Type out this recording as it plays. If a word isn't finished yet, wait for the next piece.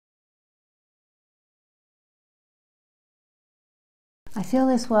I feel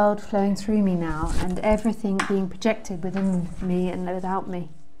this world flowing through me now, and everything being projected within me and without me.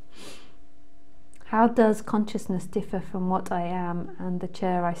 How does consciousness differ from what I am and the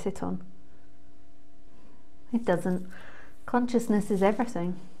chair I sit on? It doesn't. Consciousness is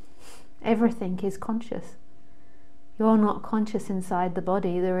everything. Everything is conscious. You're not conscious inside the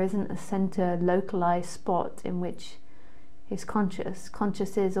body. There isn't a center, localized spot in which is conscious.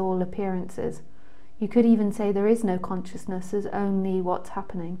 Conscious is all appearances. You could even say there is no consciousness, there's only what's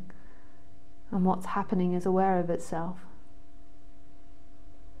happening. And what's happening is aware of itself.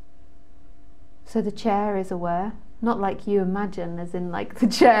 So the chair is aware, not like you imagine, as in like the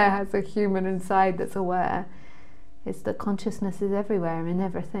chair has a human inside that's aware. It's that consciousness is everywhere in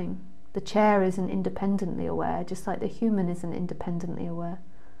everything. The chair isn't independently aware, just like the human isn't independently aware.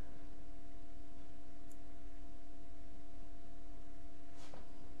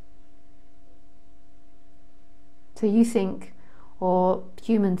 So you think, or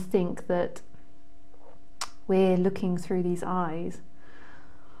humans think, that we're looking through these eyes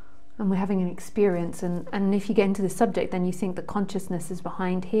and we're having an experience, and if you get into the subject then you think that consciousness is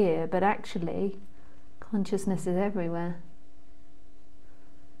behind here, but actually consciousness is everywhere,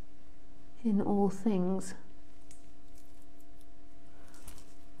 in all things.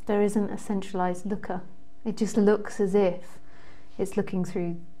 There isn't a centralized looker. It just looks as if it's looking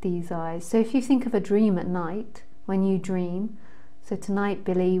through these eyes. So if you think of a dream at night, when you dream, so tonight,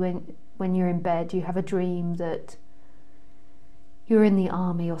 Billy, when you're in bed, you have a dream that you're in the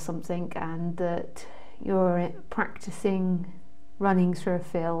army or something, and that you're practicing running through a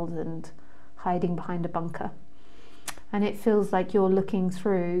field and hiding behind a bunker. And it feels like you're looking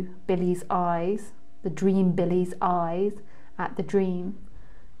through Billy's eyes, the dream Billy's eyes, at the dream.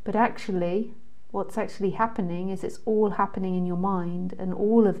 But actually, what's actually happening is it's all happening in your mind, and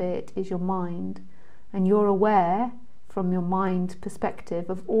all of it is your mind. And you're aware from your mind perspective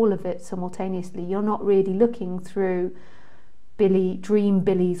of all of it simultaneously. You're not really looking through dream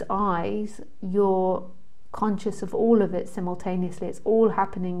Billy's eyes. You're conscious of all of it simultaneously. It's all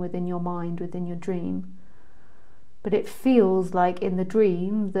happening within your mind, within your dream. But it feels like in the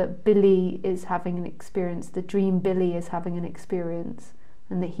dream that Billy is having an experience, the dream Billy is having an experience,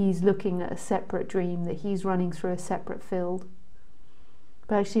 and that he's looking at a separate dream, that he's running through a separate field.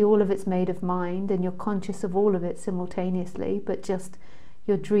 But actually all of it's made of mind, and you're conscious of all of it simultaneously, but just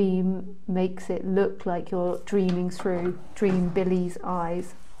your dream makes it look like you're dreaming through dream Billy's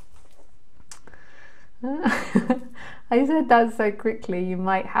eyes. I said that so quickly, you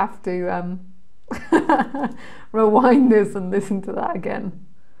might have to rewind this and listen to that again.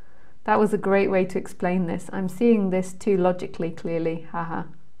 That was a great way to explain this. I'm seeing this too logically, clearly, haha.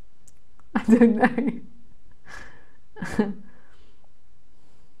 I don't know.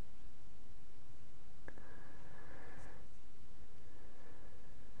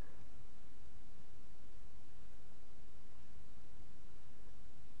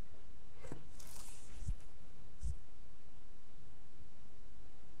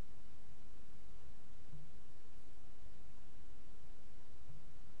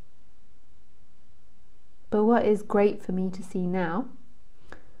 But what is great for me to see now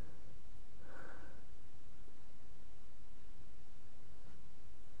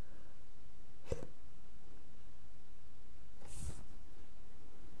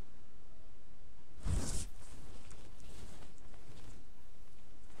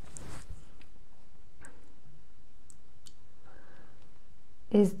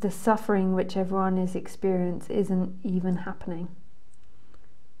is the suffering which everyone is experiencing isn't even happening.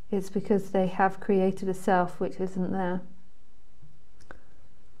 It's because they have created a self which isn't there.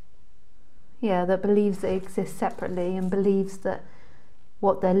 Yeah, that believes they exist separately and believes that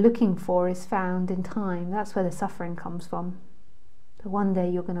what they're looking for is found in time. That's where the suffering comes from. That one day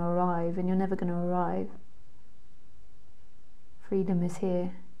you're going to arrive, and you're never going to arrive. Freedom is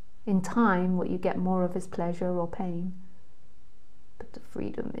here. In time, what you get more of is pleasure or pain. But the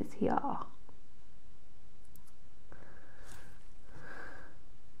freedom is here.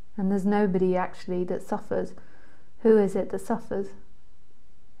 And there's nobody actually that suffers. Who is it that suffers?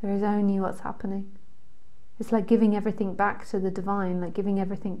 There is only what's happening. It's like giving everything back to the divine, like giving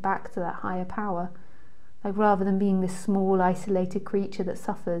everything back to that higher power. Like rather than being this small isolated creature that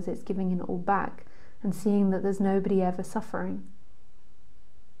suffers, it's giving it all back and seeing that there's nobody ever suffering.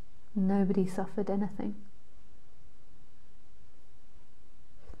 Nobody suffered anything.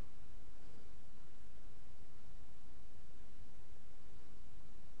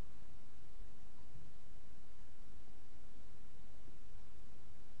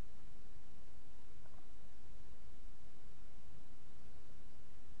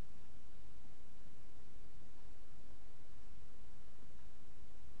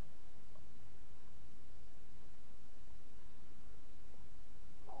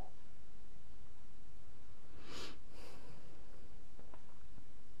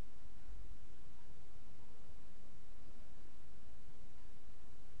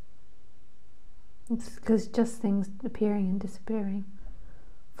 It's because just things appearing and disappearing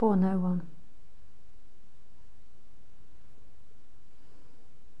for no one.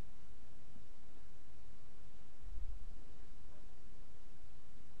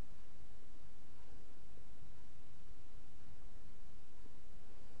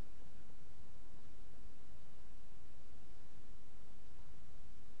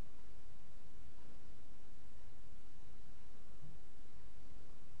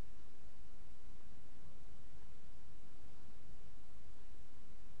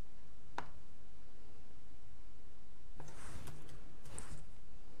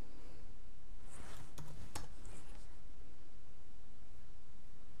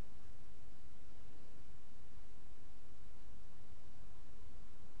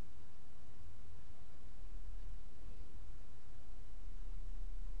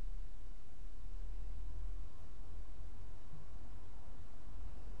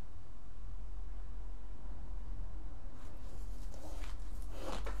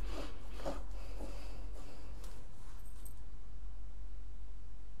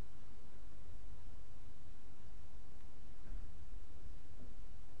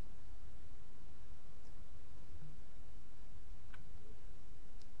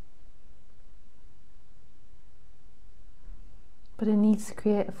 But it needs to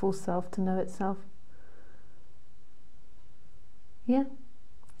create a full self to know itself. Yeah,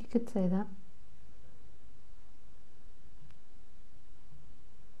 you could say that.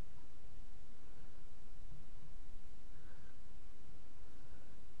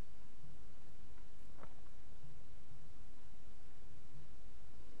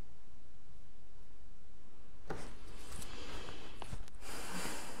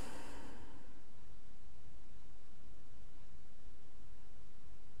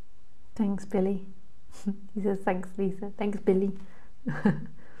 Thanks, Billy. He says, thanks, Lisa. Thanks, Billy.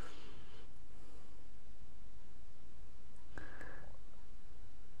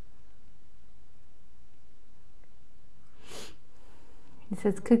 He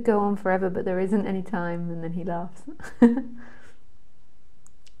says, could go on forever, but there isn't any time, and then he laughs.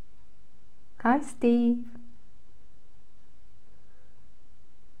 Hi, Steve.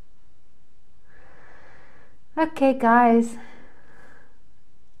 Okay, guys.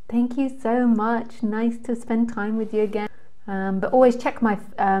 Thank you so much. Nice to spend time with you again. But always check my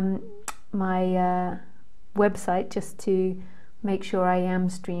website just to make sure I am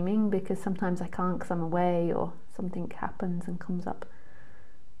streaming, because sometimes I can't because I'm away or something happens and comes up.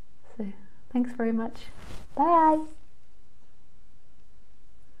 So thanks very much. Bye.